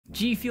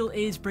G Fuel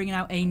is bringing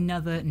out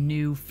another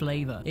new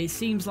flavor. It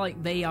seems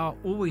like they are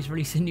always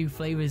releasing new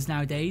flavors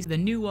nowadays. The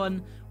new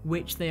one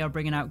which they are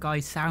bringing out,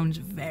 guys, sounds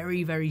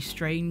very, very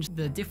strange.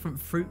 The different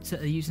fruits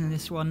that they're using in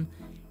this one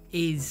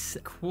is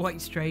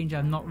quite strange.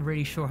 I'm not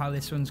really sure how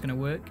this one's going to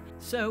work.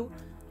 So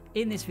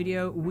in this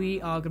video,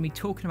 we are going to be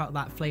talking about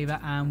that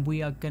flavor, and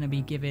we are going to be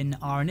giving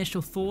our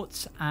initial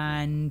thoughts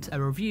and a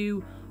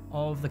review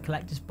of the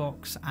collector's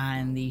box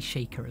and the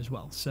shaker as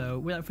well. So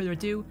without further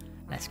ado,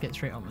 let's get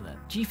straight on with it.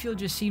 G Fuel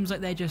just seems like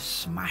they're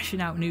just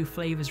smashing out new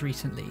flavors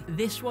recently.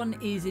 This one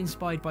is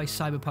inspired by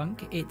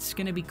Cyberpunk. It's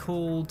going to be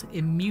called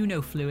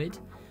IMMUNO-FLUID.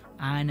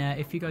 And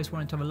if you guys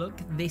wanted to have a look,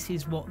 this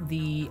is what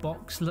the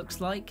box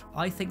looks like.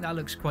 I think that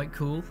looks quite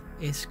cool.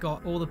 It's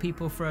got all the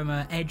people from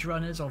Edge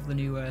Runners of the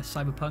new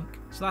Cyberpunk.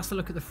 So that's a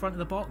look at the front of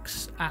the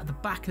box. At the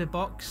back of the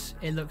box,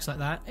 it looks like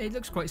that. It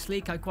looks quite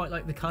sleek. I quite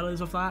like the colors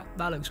of that.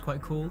 That looks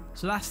quite cool.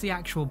 So that's the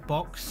actual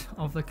box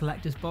of the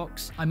collector's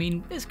box. I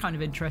mean, it's kind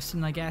of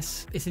interesting, I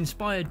guess. It's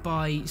inspired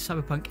by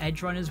Cyberpunk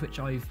Edge Runners, which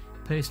I've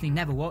personally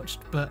never watched.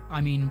 But I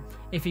mean,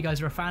 if you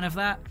guys are a fan of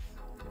that,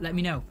 let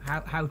me know,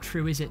 how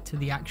true is it to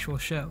the actual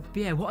show.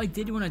 But yeah, what I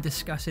did want to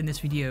discuss in this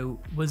video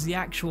was the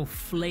actual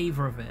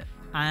flavor of it.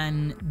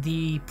 And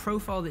the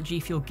profile that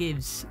G Fuel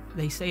gives,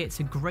 they say it's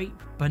a grape,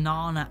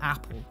 banana,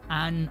 apple.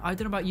 And I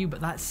don't know about you,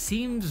 but that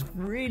seems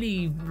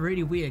really,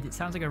 really weird. It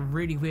sounds like a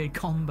really weird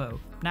combo.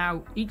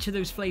 Now, each of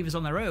those flavors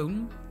on their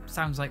own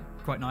sounds like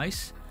quite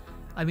nice.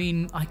 I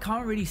mean, I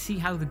can't really see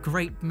how the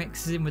grape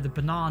mixes in with the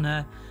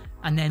banana,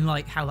 and then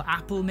like how the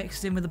apple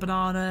mixes in with the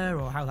banana,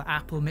 or how the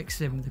apple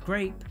mixes in with the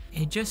grape.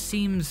 It just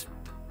seems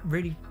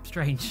really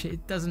strange.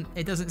 It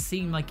doesn't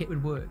seem like it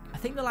would work. I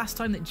think the last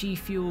time that G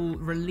Fuel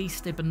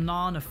released a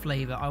banana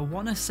flavor, I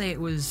want to say it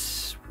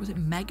was it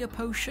Mega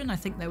Potion? I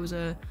think there was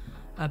a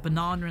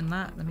banana in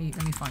that. Let me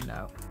find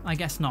out. I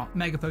guess not.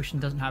 Mega Potion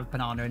doesn't have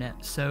banana in it,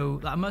 so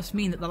that must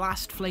mean that the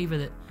last flavor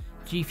that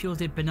G Fuel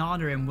did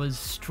banana in was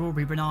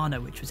strawberry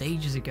banana, which was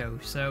ages ago.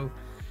 So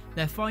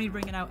they're finally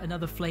bringing out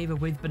another flavor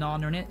with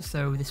banana in it,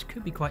 so this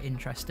could be quite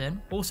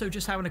interesting. Also,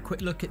 just having a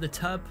quick look at the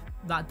tub,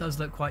 that does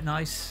look quite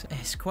nice.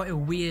 It's quite a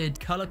weird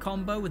color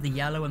combo with the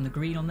yellow and the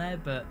green on there,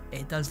 but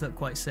it does look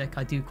quite sick.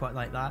 I do quite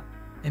like that.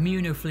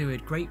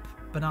 IMMUNO-FLUID, grape,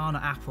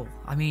 banana, apple.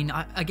 I mean,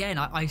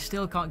 I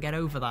still can't get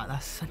over that.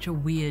 That's such a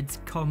weird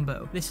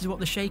combo. This is what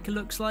the shaker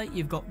looks like.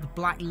 You've got the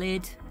black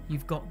lid,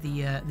 you've got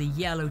the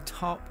yellow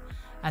top,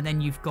 and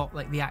then you've got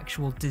like the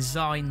actual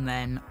design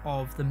then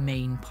of the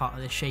main part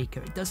of the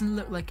shaker. It doesn't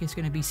look like it's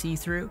going to be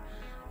see-through.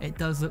 It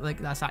does look like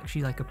that's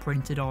actually like a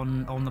printed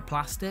on the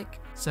plastic.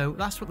 So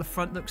that's what the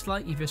front looks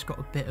like. You've just got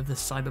a bit of the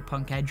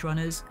Cyberpunk Edge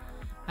Runners,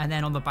 and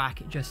then on the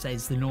back it just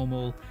says the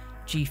normal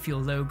G Fuel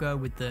logo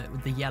with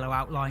the yellow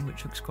outline,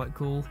 which looks quite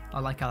cool.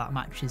 I like how that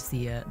matches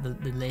the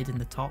lid and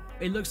the top.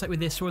 It looks like with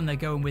this one they're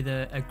going with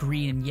a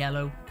green and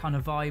yellow kind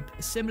of vibe,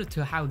 similar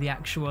to how the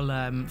actual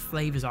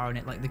flavors are in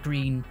it, like the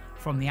green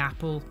from the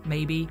apple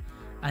maybe,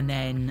 and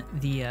then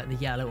the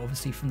yellow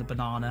obviously from the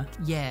banana.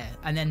 Yeah,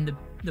 and then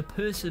the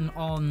person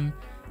on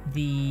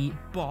the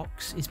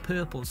box is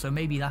purple, so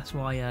maybe that's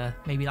why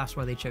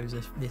they chose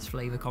this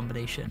flavor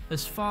combination.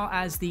 As far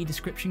as the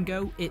description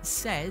go, it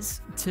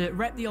says to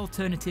rep the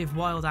alternative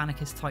wild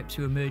anarchist types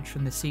who emerge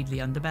from the seedly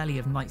underbelly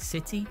of Night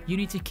City, you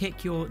need to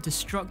kick your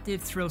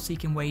destructive,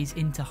 thrill-seeking ways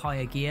into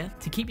higher gear.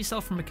 To keep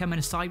yourself from becoming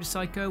a cyber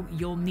psycho,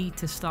 you'll need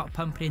to start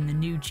pumping in the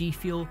new G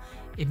Fuel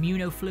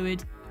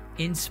IMMUNO-FLUID,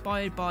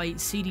 inspired by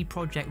CD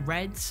Projekt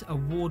Red's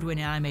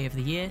award-winning anime of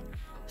the year,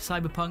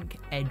 Cyberpunk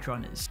Edge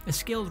Runners. A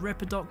skilled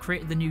Ripperdoc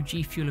created the new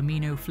G Fuel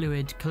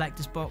IMMUNO-FLUID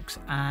collector's box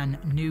and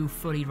new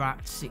fully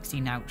wrapped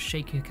 16-ounce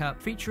shaker cup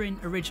featuring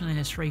original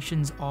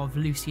illustrations of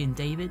Lucy and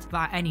David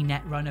that any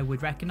net runner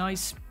would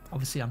recognise.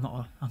 Obviously, I'm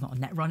not a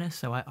net runner,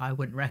 so I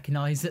wouldn't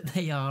recognise that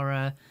they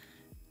are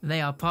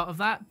part of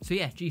that. So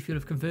yeah, G Fuel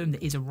have confirmed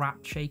it is a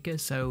wrapped shaker,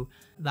 so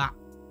that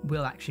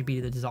will actually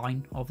be the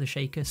design of the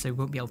shaker, so we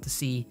won't be able to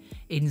see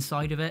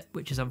inside of it,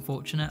 which is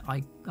unfortunate.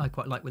 I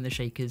quite like when the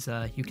shakers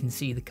you can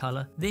see the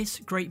color. This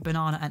great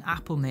banana and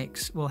apple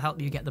mix will help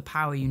you get the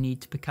power you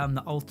need to become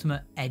the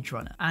ultimate edge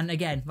runner. And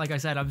again, like I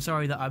said, I'm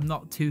sorry that I'm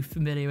not too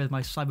familiar with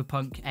my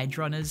Cyberpunk Edge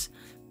Runners,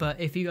 but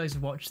if you guys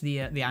have watched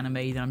the anime,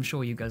 then I'm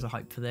sure you guys are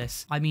hyped for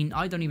this. I mean,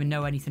 I don't even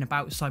know anything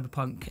about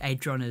Cyberpunk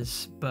Edge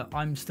Runners, but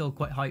I'm still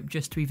quite hyped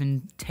just to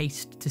even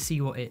taste to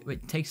see what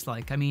it tastes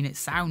like. I mean, it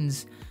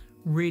sounds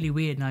really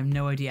weird, and I have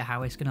no idea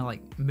how it's gonna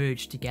like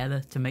merge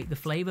together to make the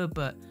flavor,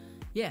 but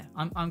yeah,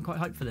 I'm quite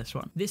hyped for this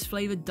one. This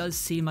flavor does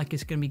seem like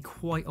it's gonna be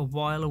quite a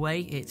while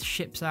away. It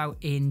ships out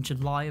in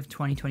July of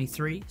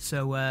 2023,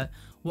 so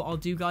what I'll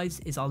do, guys,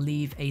 is I'll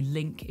leave a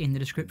link in the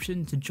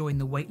description to join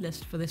the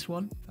waitlist for this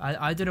one.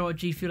 I don't know what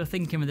G Fuel are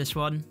thinking with this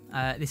one.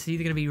 This is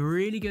either going to be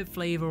really good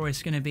flavor, or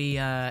it's going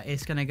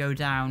to go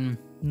down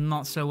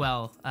not so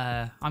well.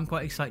 I'm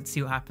quite excited to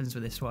see what happens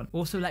with this one.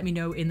 Also, let me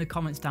know in the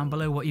comments down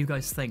below what you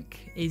guys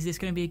think. Is this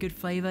going to be a good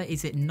flavor?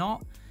 Is it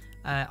not?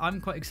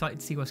 I'm quite excited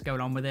to see what's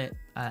going on with it.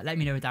 Let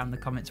me know down in the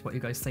comments what you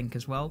guys think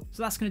as well.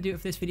 So that's going to do it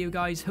for this video,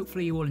 guys.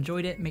 Hopefully you all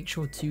enjoyed it. Make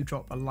sure to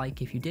drop a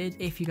like if you did.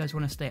 If you guys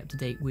want to stay up to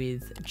date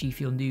with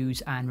GFUEL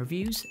news and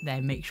reviews,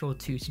 then make sure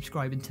to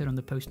subscribe and turn on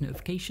the post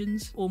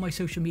notifications. All my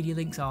social media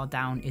links are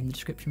down in the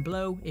description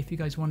below. If you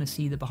guys want to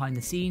see the behind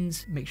the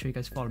scenes, make sure you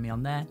guys follow me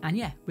on there. And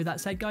yeah, with that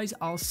said, guys,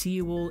 I'll see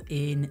you all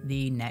in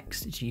the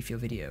next GFUEL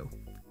video.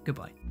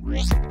 Goodbye.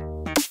 Right.